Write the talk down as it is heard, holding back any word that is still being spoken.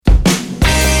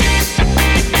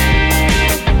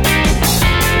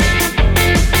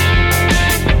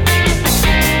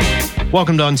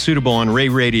Welcome to Unsuitable on Ray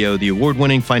Radio, the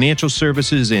award-winning financial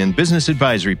services and business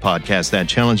advisory podcast that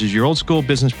challenges your old-school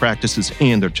business practices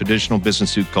and their traditional business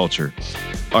suit culture.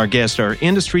 Our guests are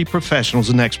industry professionals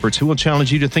and experts who will challenge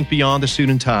you to think beyond the suit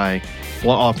and tie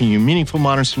while offering you meaningful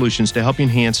modern solutions to help you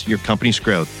enhance your company's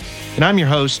growth. And I'm your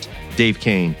host, Dave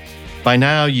Kane. By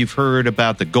now, you've heard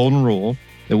about the golden rule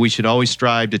that we should always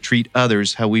strive to treat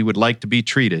others how we would like to be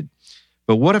treated.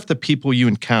 But what if the people you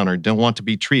encounter don't want to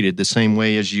be treated the same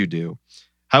way as you do?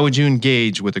 How would you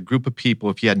engage with a group of people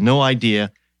if you had no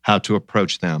idea how to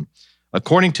approach them?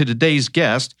 According to today's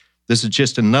guest, this is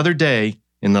just another day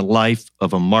in the life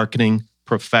of a marketing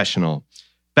professional.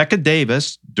 Becca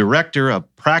Davis, Director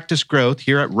of Practice Growth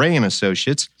here at Ray &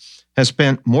 Associates, has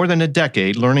spent more than a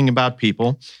decade learning about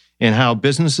people and how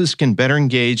businesses can better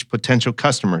engage potential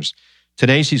customers.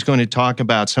 Today, she's going to talk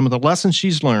about some of the lessons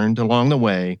she's learned along the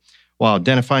way while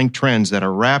identifying trends that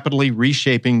are rapidly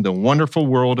reshaping the wonderful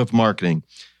world of marketing.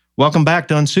 Welcome back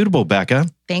to Unsuitable, Becca.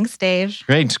 Thanks, Dave.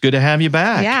 Great. It's good to have you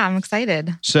back. Yeah, I'm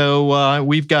excited. So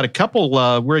we've got a couple,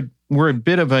 we're a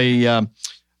bit of a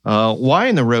why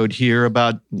in the road here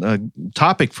about a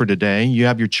topic for today. You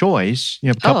have your choice. You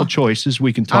have a couple choices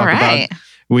we can talk about.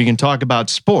 We can talk about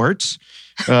sports.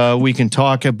 We can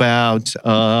talk about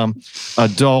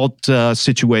adult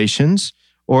situations.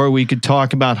 Or we could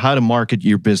talk about how to market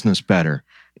your business better.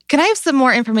 Can I have some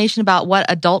more information about what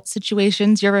adult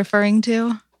situations you're referring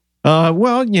to?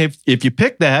 Well, if you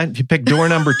pick that, if you pick door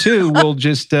number 2, we'll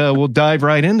just we'll dive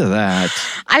right into that.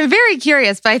 I'm very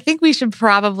curious, but I think we should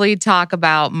probably talk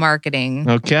about marketing.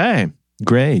 Okay,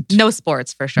 great. No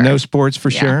sports for sure. No sports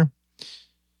for sure.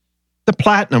 The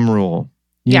platinum rule.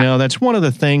 You know, that's one of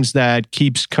the things that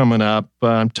keeps coming up.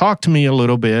 Talk to me a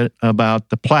little bit about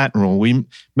the platinum rule. We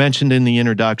mentioned in the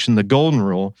introduction the golden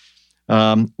rule.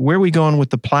 Where are we going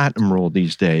with the platinum rule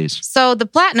these days? So the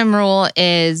platinum rule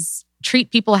is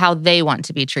treat people how they want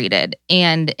to be treated.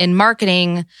 And in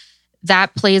marketing,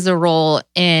 that plays a role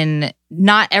in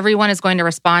not everyone is going to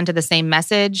respond to the same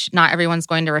message. Not everyone's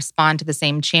going to respond to the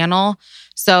same channel.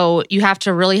 So you have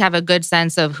to really have a good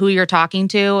sense of who you're talking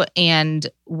to and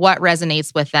what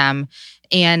resonates with them.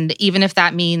 And even if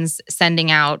that means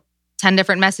sending out 10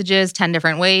 different messages, 10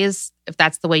 different ways, if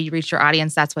that's the way you reach your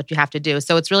audience, that's what you have to do.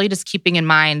 So it's really just keeping in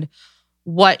mind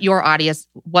what your audience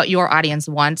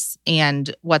wants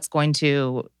and what's going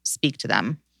to speak to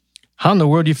them. How in the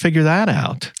world do you figure that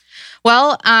out?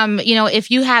 Well,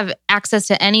 if you have access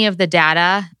to any of the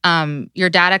data, your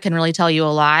data can really tell you a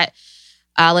lot.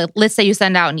 Let's say you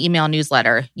send out an email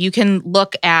newsletter. You can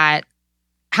look at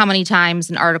how many times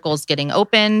an article is getting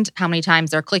opened, how many times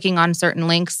they're clicking on certain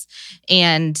links.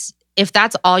 And if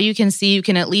that's all you can see, you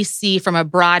can at least see from a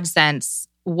broad sense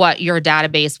what your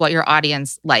database, what your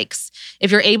audience likes.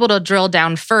 If you're able to drill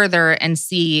down further and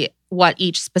see what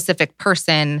each specific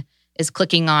person is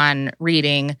clicking on,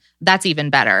 reading, that's even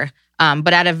better.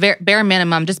 But at a bare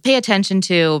minimum, just pay attention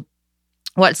to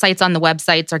what sites on the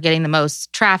websites are getting the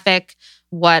most traffic,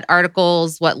 what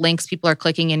articles, what links people are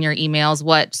clicking in your emails,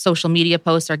 what social media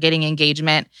posts are getting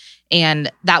engagement.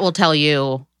 And that will tell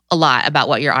you a lot about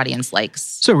what your audience likes.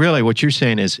 So really what you're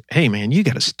saying is, hey man, you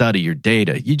got to study your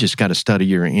data. You just got to study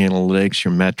your analytics,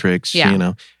 your metrics,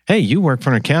 Hey, you work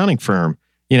for an accounting firm.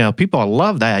 People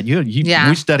love that.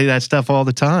 We study that stuff all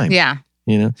the time. Yeah.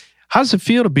 How does it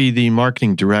feel to be the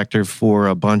marketing director for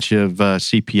a bunch of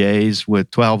CPAs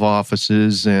with 12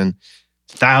 offices and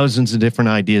thousands of different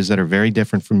ideas that are very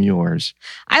different from yours?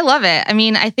 I love it. I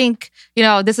mean, I think,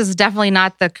 this is definitely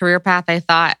not the career path I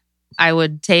thought I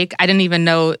would take. I didn't even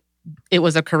know it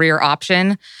was a career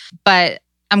option, but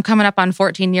I'm coming up on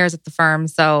 14 years at the firm.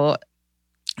 So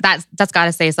that's got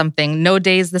to say something. No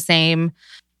day's the same.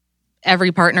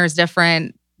 Every partner is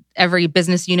different. Every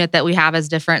business unit that we have is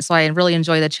different. So I really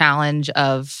enjoy the challenge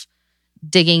of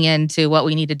digging into what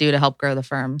we need to do to help grow the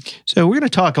firm. So we're going to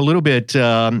talk a little bit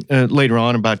later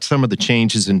on about some of the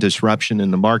changes and disruption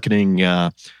in the marketing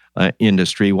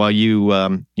industry. While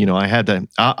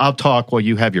I'll talk while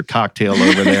you have your cocktail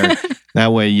over there.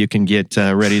 That way you can get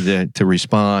ready to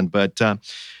respond. But,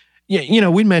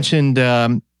 we mentioned,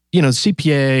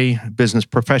 CPA, business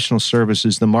professional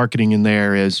services, the marketing in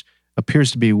there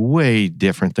appears to be way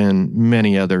different than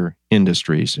many other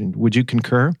industries. Would you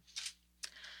concur?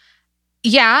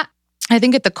 Yeah, I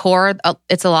think at the core,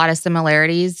 it's a lot of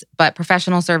similarities, but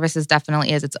professional services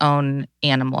definitely is its own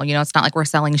animal. It's not like we're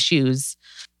selling shoes.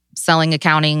 Selling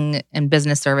accounting and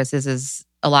business services is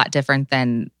a lot different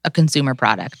than a consumer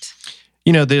product.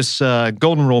 This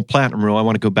golden rule, platinum rule, I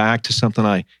want to go back to something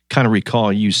I kind of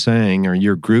recall you saying, or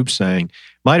your group saying.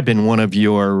 Might have been one of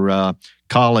your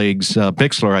colleagues,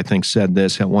 Bixler, I think, said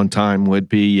this at one time, would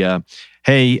be,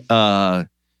 hey,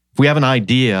 if we have an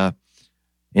idea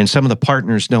and some of the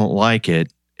partners don't like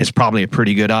it, it's probably a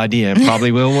pretty good idea and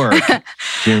probably will work.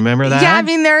 Do you remember that? Yeah, I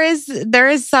mean, there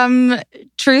is some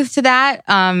truth to that.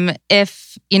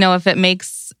 If it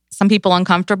makes some people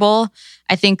uncomfortable,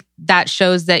 I think that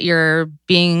shows that you're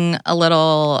being a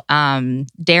little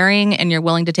daring and you're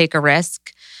willing to take a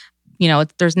risk.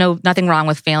 There's nothing wrong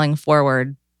with failing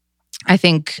forward. I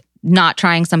think not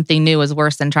trying something new is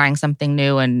worse than trying something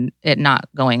new and it not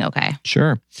going okay.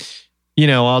 Sure.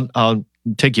 I'll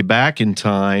take you back in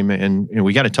time, and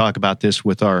we got to talk about this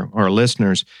with our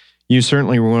listeners. You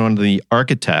certainly were one of the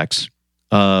architects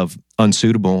of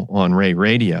Unsuitable on Ray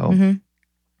Radio. Mm-hmm.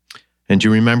 And do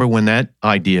you remember when that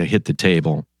idea hit the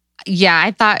table? Yeah,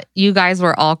 I thought you guys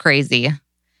were all crazy.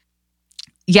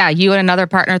 Yeah, you and another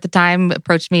partner at the time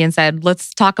approached me and said,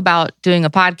 let's talk about doing a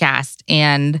podcast.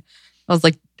 And I was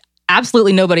like,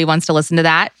 absolutely nobody wants to listen to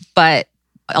that, but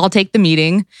I'll take the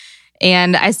meeting.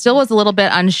 And I still was a little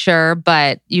bit unsure,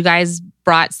 but you guys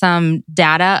brought some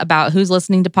data about who's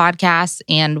listening to podcasts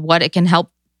and what it can help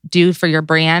do for your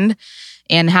brand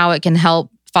and how it can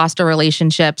help foster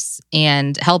relationships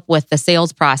and help with the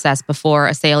sales process before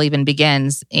a sale even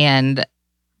begins. And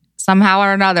somehow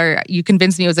or another, you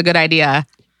convinced me it was a good idea.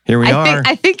 Here we are.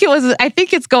 I think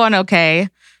it's going okay.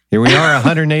 Here we are,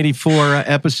 184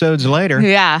 episodes later.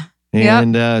 Yeah.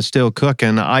 And still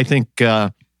cooking. I think,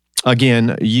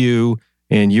 again, you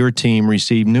and your team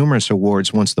received numerous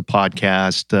awards once the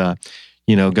podcast,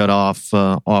 got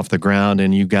off the ground,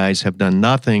 and you guys have done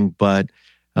nothing but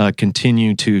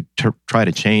continue to try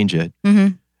to change it.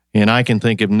 Mm-hmm. And I can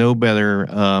think of no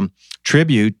better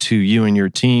tribute to you and your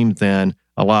team than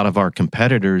a lot of our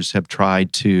competitors have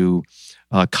tried to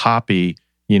copy,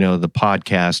 the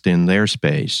podcast in their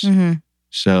space. Mm-hmm.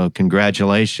 So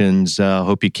congratulations.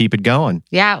 Hope you keep it going.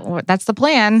 Yeah, that's the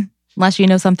plan. Unless you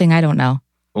know something I don't know.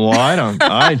 Well, I don't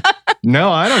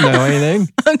know anything.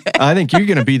 Okay. I think you're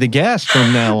going to be the guest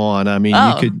from now on. I mean,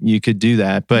 you could do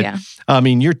that. But yeah. I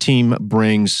mean, your team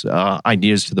brings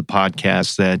ideas to the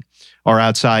podcast that are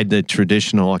outside the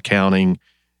traditional accounting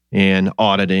and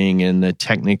auditing and the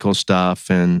technical stuff.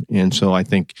 And so I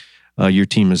think your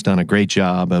team has done a great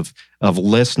job of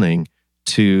listening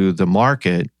to the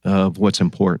market of what's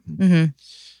important. Mm-hmm.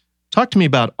 Talk to me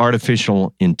about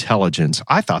artificial intelligence.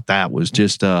 I thought that was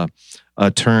just a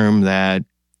term that,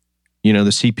 the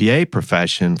CPA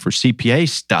profession for CPA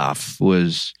stuff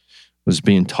was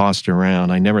being tossed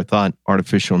around. I never thought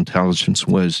artificial intelligence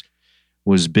was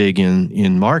big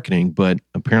in marketing, but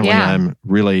apparently I'm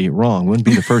really wrong. Wouldn't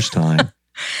be the first time.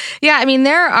 Yeah, I mean,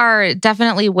 there are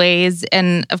definitely ways,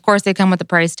 and of course they come with a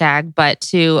price tag, but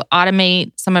to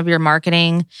automate some of your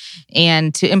marketing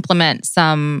and to implement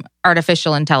some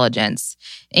artificial intelligence.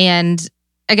 And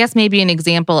I guess maybe an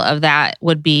example of that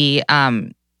would be,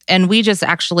 and we just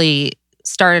actually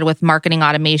started with marketing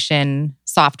automation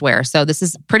software. So this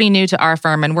is pretty new to our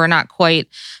firm and we're not quite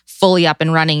fully up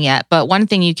and running yet. But one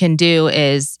thing you can do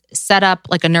is set up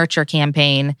like a nurture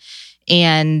campaign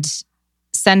and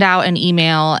send out an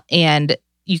email, and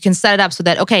you can set it up so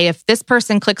that, okay, if this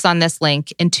person clicks on this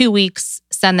link, in 2 weeks,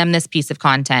 send them this piece of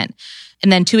content.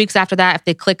 And then 2 weeks after that, if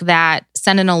they click that,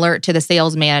 send an alert to the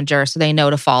sales manager so they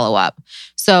know to follow up.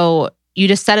 So you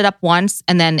just set it up once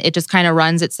and then it just kind of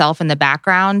runs itself in the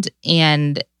background,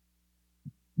 and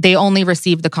they only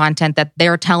receive the content that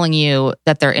they're telling you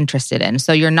that they're interested in.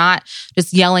 So you're not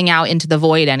just yelling out into the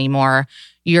void anymore.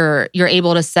 You're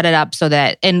able to set it up so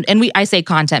that, I say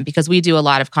content because we do a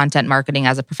lot of content marketing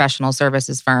as a professional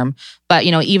services firm. But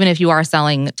even if you are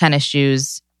selling tennis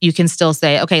shoes, you can still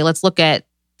say, okay, let's look at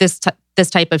this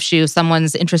type of shoe.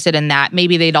 Someone's interested in that.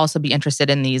 Maybe they'd also be interested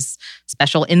in these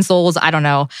special insoles. I don't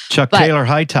know. Chuck Taylor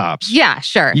high tops. Yeah,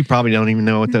 sure. You probably don't even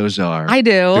know what those are. I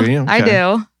do. Do you? Okay. I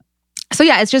do. So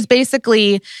yeah, it's just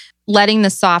basically letting the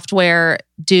software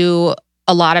do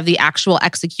a lot of the actual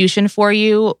execution for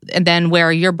you. And then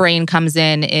where your brain comes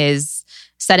in is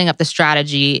setting up the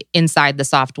strategy inside the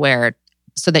software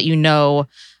so that you're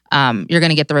going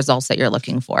to get the results that you're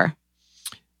looking for.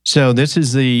 So this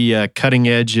is the cutting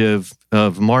edge of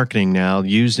marketing now,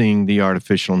 using the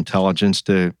artificial intelligence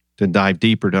to dive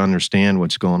deeper to understand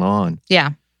what's going on.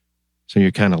 Yeah. So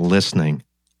you're kind of listening,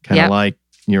 kind of like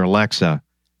your Alexa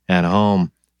at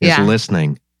home is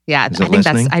listening. Yeah, I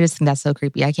just think that's so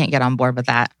creepy. I can't get on board with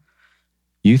that.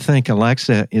 You think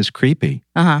Alexa is creepy?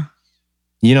 Uh-huh.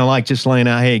 Like just laying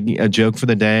out, hey, a joke for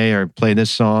the day, or play this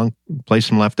song, play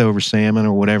some leftover salmon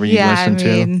or whatever you listen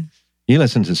to. You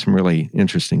listen to some really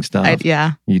interesting stuff.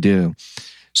 You do.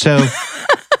 So,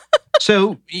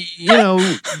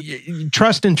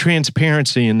 trust and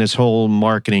transparency in this whole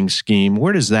marketing scheme,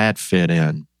 where does that fit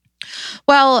in?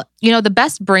 Well, the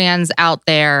best brands out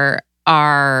there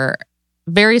are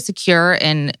very secure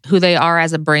in who they are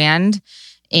as a brand.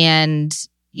 And,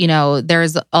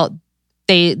 there's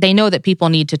they know that people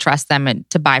need to trust them and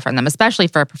to buy from them, especially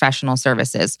for professional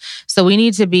services. So we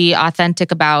need to be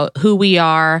authentic about who we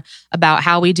are, about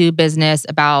how we do business,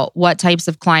 about what types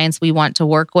of clients we want to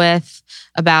work with,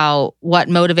 about what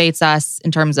motivates us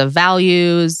in terms of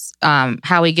values,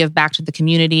 how we give back to the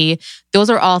community. Those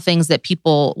are all things that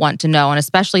people want to know. And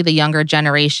especially the younger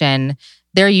generation,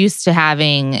 they're used to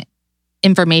having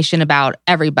information about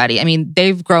everybody. I mean,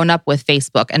 they've grown up with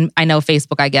Facebook, and I know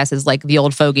Facebook, I guess, is like the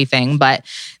old fogey thing, but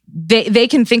they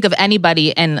can think of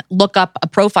anybody and look up a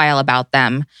profile about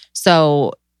them.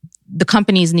 So the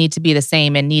companies need to be the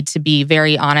same and need to be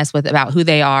very honest about who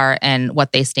they are and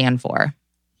what they stand for.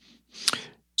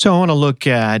 So I want to look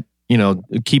at,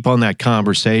 keep on that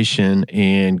conversation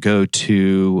and go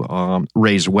to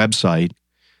Ray's website.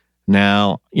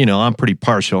 Now, I'm pretty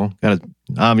partial.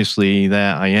 Obviously,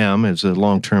 that I am as a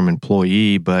long-term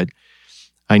employee, but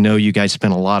I know you guys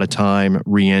spent a lot of time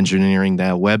re-engineering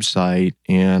that website,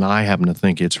 and I happen to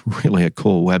think it's really a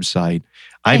cool website.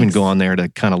 I even go on there to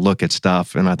kind of look at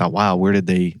stuff, and I thought, wow, where did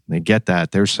they get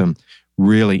that? There's some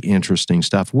really interesting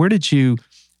stuff. How did you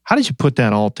put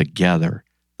that all together,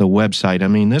 the website? I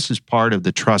mean, this is part of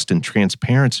the trust and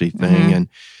transparency thing,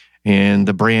 and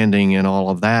the branding and all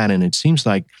of that, and it seems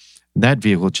like that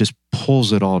vehicle just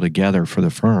pulls it all together for the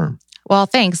firm. Well,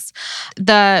 thanks.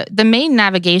 The main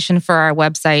navigation for our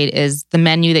website is the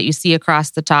menu that you see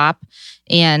across the top.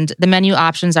 And the menu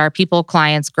options are people,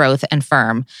 clients, growth, and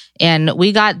firm. And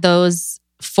we got those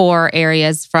 4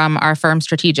 areas from our firm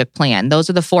strategic plan. Those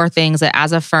are the 4 things that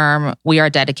as a firm we are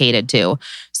dedicated to.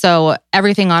 So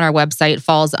everything on our website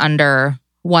falls under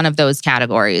one of those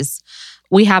categories.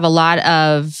 We have a lot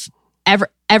of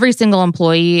every single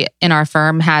employee in our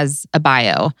firm has a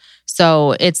bio.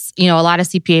 So it's, a lot of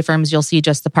CPA firms, you'll see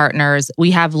just the partners.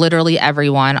 We have literally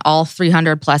everyone. All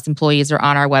 300 plus employees are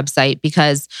on our website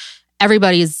because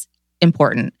everybody's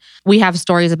important. We have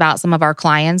stories about some of our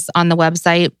clients on the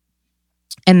website.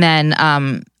 And then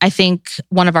I think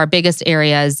one of our biggest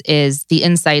areas is the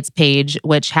insights page,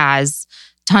 which has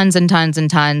tons and tons and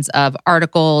tons of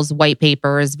articles, white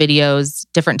papers, videos,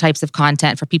 different types of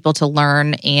content for people to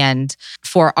learn and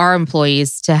for our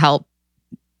employees to help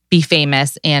be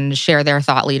famous and share their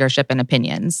thought leadership and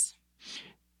opinions.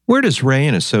 Where does Ray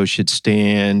and Associates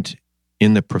stand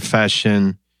in the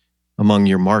profession among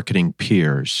your marketing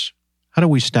peers? How do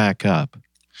we stack up?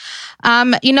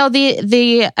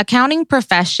 The accounting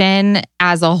profession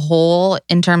as a whole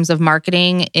in terms of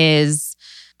marketing is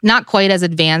not quite as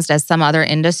advanced as some other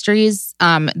industries.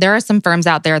 There are some firms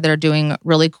out there that are doing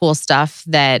really cool stuff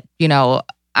that,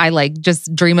 I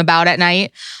just dream about at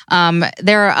night.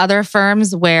 There are other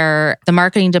firms where the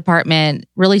marketing department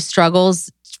really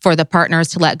struggles for the partners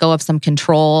to let go of some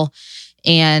control.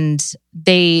 And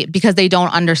because they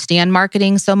don't understand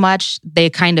marketing so much, they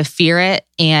kind of fear it.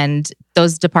 And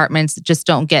those departments just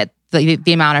don't get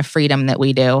the amount of freedom that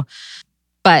we do.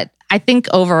 But I think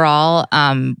overall,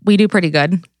 we do pretty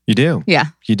good. You do? Yeah.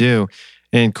 You do.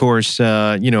 And of course,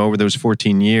 over those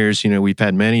 14 years, we've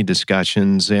had many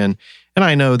discussions and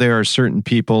I know there are certain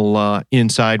people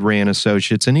inside Ray &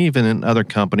 Associates and even in other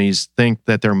companies think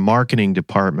that their marketing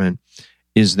department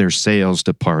is their sales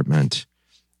department.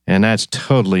 And that's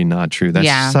totally not true.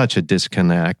 That's such a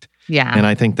disconnect. Yeah. And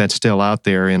I think that's still out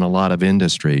there in a lot of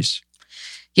industries.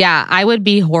 Yeah, I would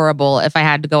be horrible if I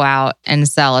had to go out and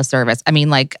sell a service. I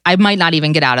mean, I might not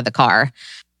even get out of the car.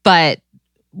 But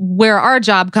where our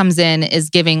job comes in is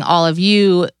giving all of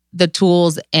you the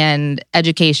tools and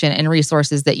education and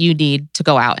resources that you need to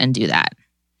go out and do that.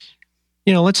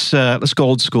 Let's go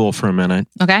old school for a minute.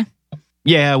 Okay.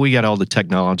 Yeah, we got all the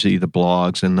technology, the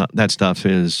blogs, and that stuff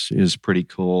is pretty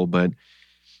cool. But,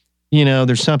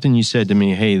 there's something you said to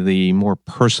me, hey, the more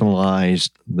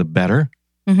personalized, the better.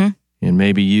 Mm-hmm. And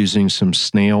maybe using some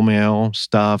snail mail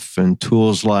stuff and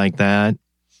tools like that.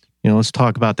 Let's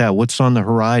talk about that. What's on the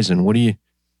horizon? What do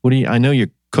you, I know you're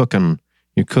cooking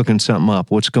something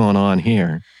up. What's going on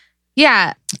here?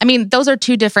 Yeah. I mean, those are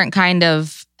 2 different kind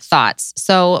of thoughts.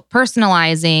 So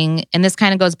personalizing, and this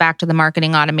kind of goes back to the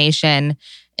marketing automation,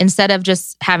 instead of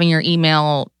just having your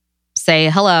email say,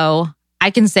 hello, I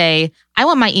can say, I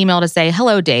want my email to say,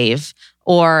 hello, Dave.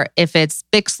 Or if it's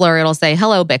Bixler, it'll say,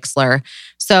 hello, Bixler.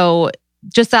 So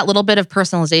just that little bit of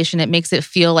personalization, it makes it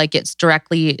feel like it's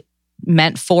directly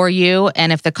meant for you.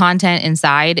 And if the content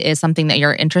inside is something that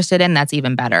you're interested in, that's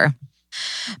even better.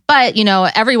 But,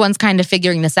 everyone's kind of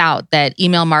figuring this out, that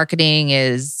email marketing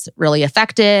is really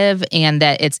effective and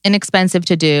that it's inexpensive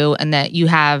to do, and that you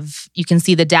can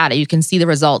see the data, you can see the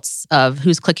results of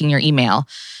who's clicking your email.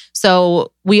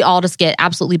 So we all just get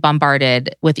absolutely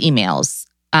bombarded with emails.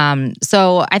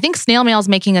 So I think snail mail is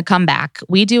making a comeback.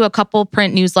 We do a couple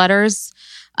print newsletters.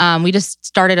 We just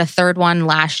started a third one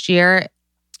last year,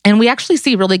 and we actually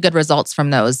see really good results from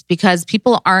those because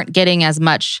people aren't getting as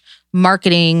much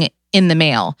marketing in the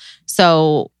mail.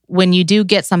 So when you do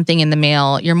get something in the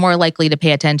mail, you're more likely to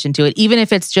pay attention to it, even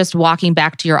if it's just walking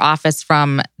back to your office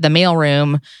from the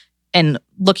mailroom and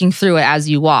looking through it as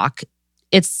you walk.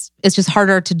 It's just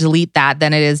harder to delete that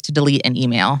than it is to delete an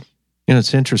email.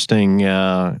 It's interesting.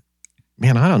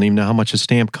 Man, I don't even know how much a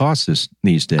stamp costs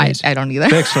these days. I don't either.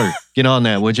 Bixler, get on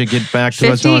that. Would you get back to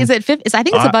 50, us on? Is it 50? I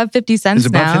think it's above 50 cents now. Is it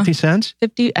above now. 50 cents?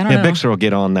 50, I don't know. Bixler will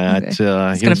get on that. Okay.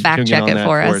 He's going to fact check it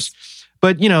for us.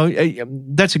 But,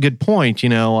 that's a good point.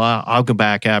 I'll go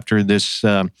back after this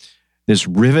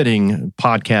riveting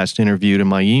podcast interview to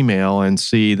my email and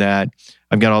see that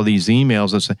I've got all these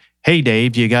emails that say, hey,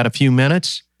 Dave, you got a few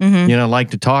minutes? Mm-hmm. I'd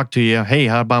like to talk to you. Hey,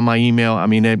 how about my email? I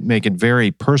mean, they make it very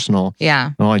personal.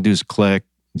 Yeah. All I do is click,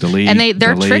 delete, and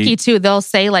they're delete. tricky too. They'll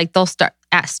say they'll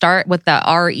start with the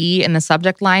RE in the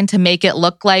subject line to make it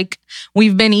look like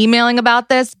we've been emailing about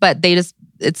this, but they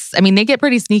get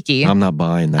pretty sneaky. I'm not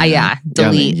buying that. Yeah.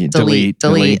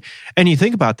 Delete. And you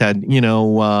think about that,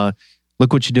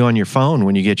 look what you do on your phone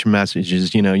when you get your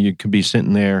messages. You could be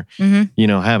sitting there,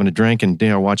 having a drink and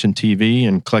watching TV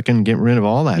and clicking, getting rid of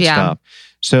all that stuff.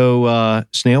 So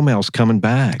snail mail's coming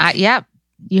back. Yep.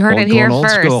 You heard it here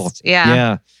first. School.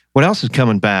 Yeah. What else is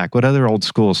coming back? What other old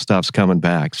school stuff's coming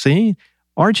back? See,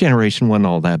 our generation wasn't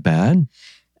all that bad.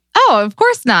 Oh, of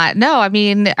course not. No, I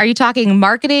mean, are you talking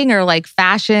marketing or like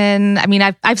fashion? I mean,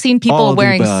 I've seen people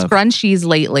wearing scrunchies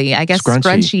lately. I guess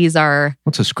scrunchies are...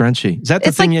 What's a scrunchie? Is that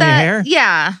the thing in your hair?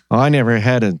 Yeah. Oh, I never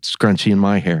had a scrunchie in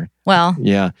my hair. Well...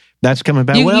 Yeah. That's coming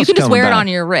back. You can just wear it on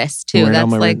your wrist, too.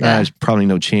 There's probably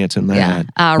no chance in that.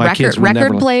 Yeah.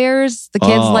 Record players. The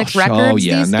kids like records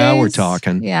these days. Now we're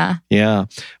talking. Yeah. Yeah.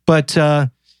 But, I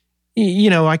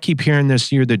keep hearing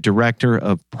this. You're the director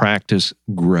of practice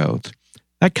growth.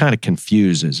 That kind of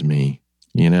confuses me,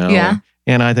 Yeah.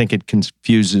 And I think it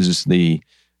confuses the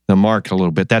market a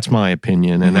little bit. That's my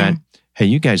opinion. And that, hey,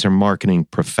 you guys are marketing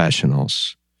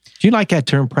professionals. Do you like that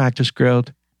term, practice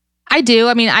growth? I do.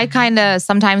 I mean, I kind of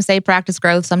sometimes say practice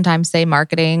growth, sometimes say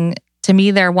marketing. To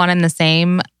me, they're one and the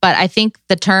same. But I think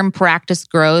the term practice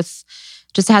growth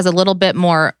just has a little bit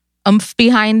more oomph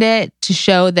behind it to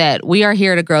show that we are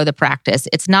here to grow the practice.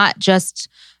 It's not just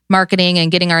marketing and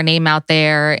getting our name out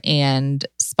there and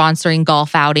sponsoring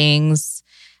golf outings.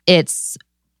 It's,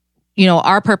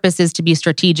 our purpose is to be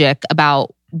strategic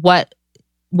about what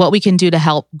we can do to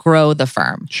help grow the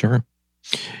firm. Sure.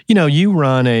 You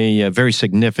run a very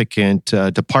significant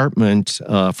department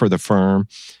for the firm.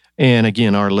 And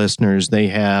again, our listeners, they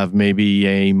have maybe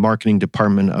a marketing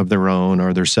department of their own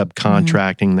or they're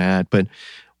subcontracting that. But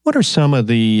what are some of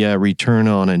the return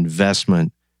on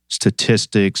investment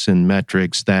statistics and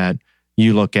metrics that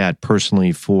you look at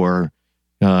personally for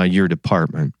your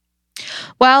department?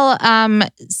 Well,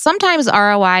 sometimes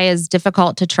ROI is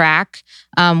difficult to track.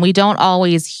 We don't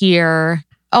always hear,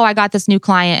 oh, I got this new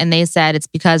client and they said it's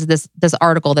because of this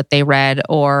article that they read,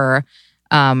 or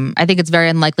I think it's very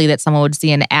unlikely that someone would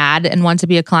see an ad and want to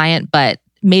be a client, but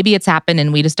maybe it's happened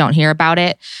and we just don't hear about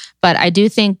it. But I do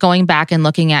think going back and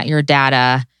looking at your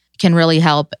data can really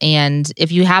help. And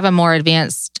if you have a more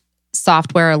advanced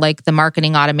software like the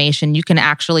marketing automation, you can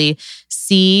actually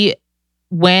see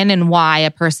when and why a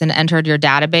person entered your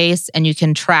database, and you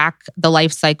can track the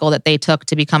life cycle that they took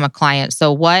to become a client.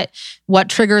 So what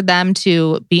triggered them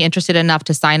to be interested enough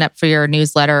to sign up for your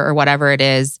newsletter or whatever it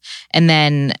is, and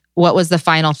then what was the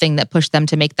final thing that pushed them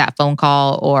to make that phone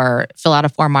call or fill out a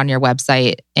form on your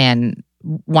website and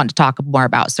want to talk more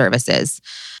about services.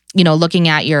 Looking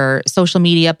at your social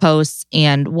media posts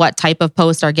and what type of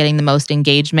posts are getting the most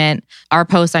engagement. Our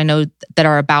posts, I know that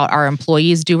are about our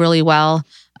employees, do really well.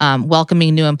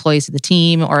 Welcoming new employees to the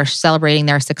team or celebrating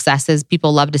their successes.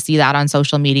 People love to see that on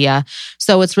social media.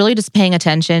 So it's really just paying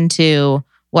attention to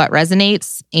what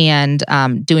resonates and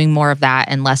doing more of that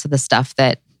and less of the stuff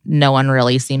that no one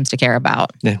really seems to care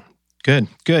about. Yeah,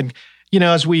 good.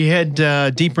 As we head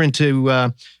deeper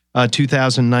into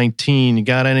 2019, you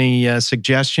got any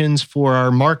suggestions for our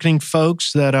marketing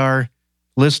folks that are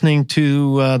listening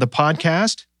to the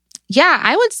podcast? Yeah,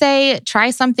 I would say try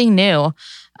something new.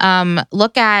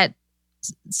 Look at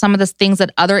some of the things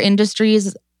that other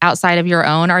industries outside of your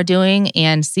own are doing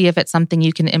and see if it's something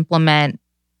you can implement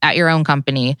at your own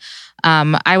company.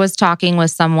 I was talking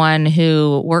with someone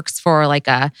who works for like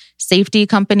a safety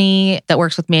company that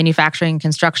works with manufacturing and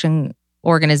construction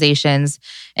organizations.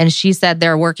 And she said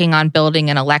they're working on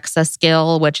building an Alexa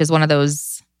skill, which is one of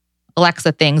those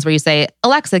Alexa things where you say,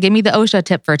 Alexa, give me the OSHA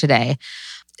tip for today.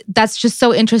 That's just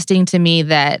so interesting to me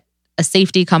that a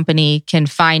safety company can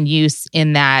find use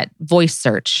in that voice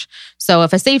search. So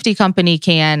if a safety company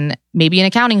can, maybe an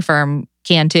accounting firm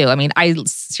can too. I mean, I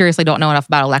seriously don't know enough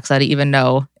about Alexa to even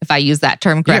know if I use that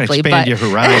term correctly. You gotta expand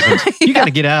your horizons. You got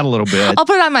to get out a little bit. I'll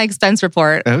put it on my expense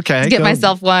report. Okay, to get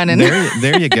myself one. And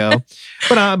there you go.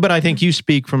 But I think you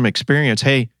speak from experience.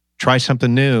 Hey, try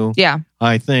something new. Yeah.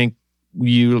 I think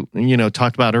you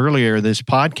talked about earlier. This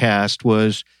podcast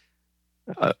was.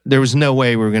 There was no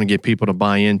way we were going to get people to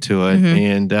buy into it.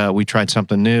 Mm-hmm. And we tried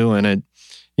something new, and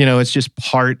it's just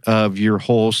part of your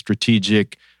whole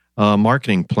strategic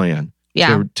marketing plan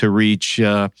to reach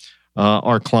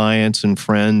our clients and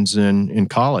friends and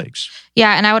colleagues.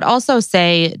 Yeah. And I would also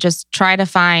say just try to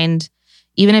find,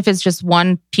 even if it's just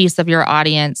one piece of your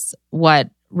audience, what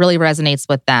really resonates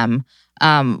with them.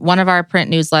 One of our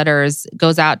print newsletters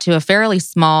goes out to a fairly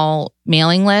small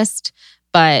mailing list,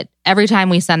 but every time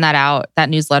we send that out, that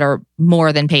newsletter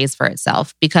more than pays for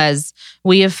itself, because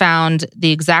we have found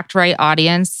the exact right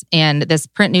audience, and this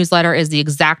print newsletter is the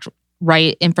exact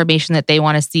right information that they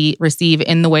want to receive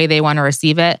in the way they want to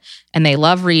receive it. And they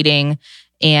love reading.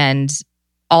 And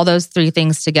all those three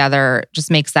things together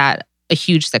just makes that a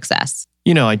huge success.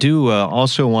 I do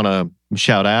also want to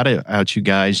shout out you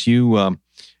guys. And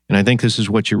I think this is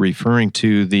what you're referring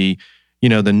to, the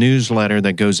newsletter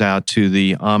that goes out to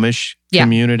the Amish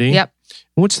community. Yep.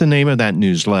 What's the name of that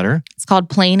newsletter? It's called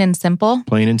Plain and Simple.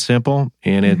 Plain and Simple.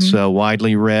 And it's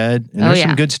widely read. And there's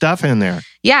some good stuff in there.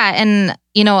 Yeah. And,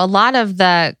 a lot of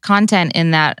the content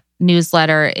in that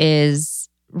newsletter is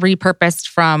repurposed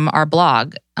from our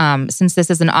blog. Since this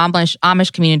is an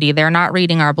Amish community, they're not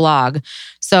reading our blog.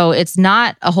 So it's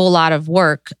not a whole lot of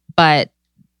work, but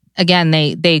again,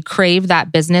 they crave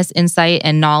that business insight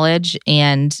and knowledge,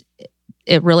 and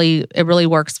it really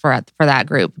works for that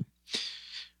group.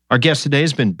 Our guest today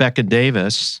has been Becca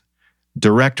Davis,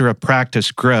 Director of Practice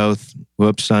Growth.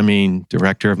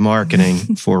 Director of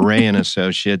Marketing for Ray &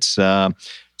 Associates.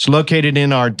 It's located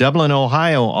in our Dublin,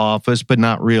 Ohio office, but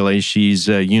not really. She's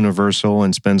universal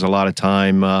and spends a lot of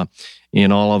time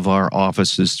in all of our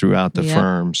offices throughout the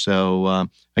firm. So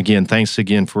again, thanks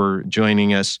again for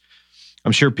joining us.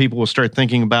 I'm sure people will start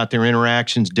thinking about their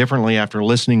interactions differently after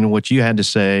listening to what you had to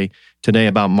say today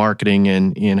about marketing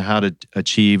and how to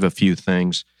achieve a few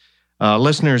things.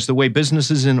 Listeners, the way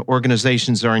businesses and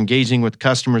organizations are engaging with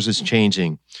customers is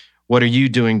changing. What are you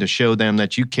doing to show them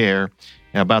that you care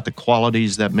about the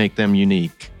qualities that make them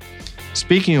unique?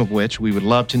 Speaking of which, we would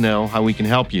love to know how we can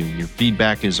help you. Your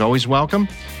feedback is always welcome.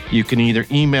 You can either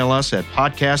email us at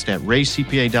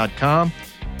podcast@raycpa.com,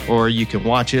 or you can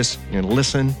watch us and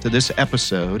listen to this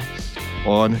episode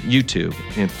on YouTube.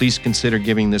 And please consider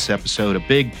giving this episode a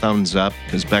big thumbs up,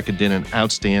 because Becca did an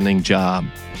outstanding job.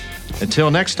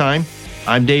 Until next time,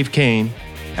 I'm Dave Kane.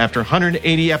 After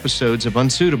 180 episodes of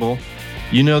Unsuitable,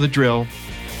 you know the drill.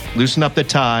 Loosen up the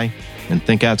tie and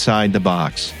think outside the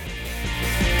box.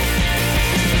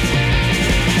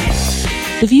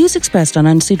 The views expressed on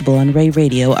Unsuitable on Ray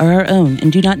Radio are our own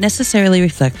and do not necessarily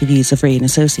reflect the views of Ray &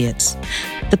 Associates.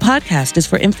 The podcast is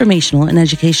for informational and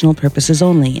educational purposes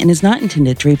only and is not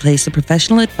intended to replace the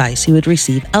professional advice you would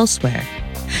receive elsewhere.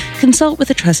 Consult with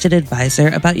a trusted advisor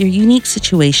about your unique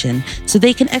situation so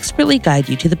they can expertly guide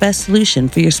you to the best solution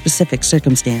for your specific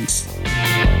circumstance.